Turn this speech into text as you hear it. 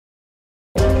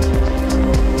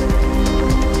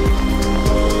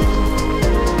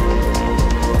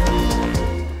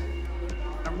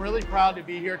proud to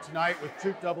be here tonight with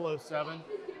Troop 007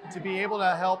 to be able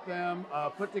to help them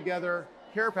put together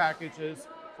care packages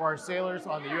for our sailors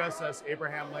on the USS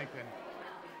Abraham Lincoln.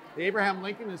 The Abraham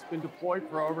Lincoln has been deployed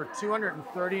for over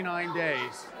 239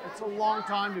 days. It's a long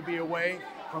time to be away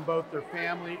from both their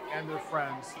family and their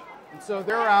friends. And so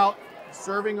they're out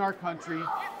serving our country,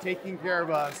 taking care of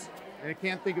us, and I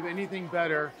can't think of anything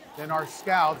better than our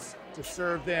scouts to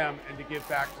serve them and to give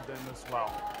back to them as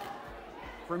well.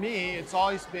 For me, it's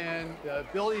always been the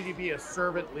ability to be a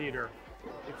servant leader.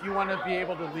 If you want to be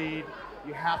able to lead,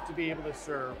 you have to be able to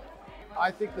serve.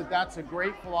 I think that that's a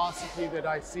great philosophy that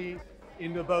I see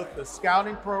into both the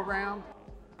scouting program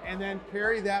and then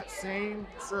carry that same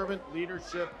servant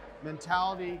leadership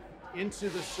mentality into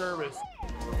the service.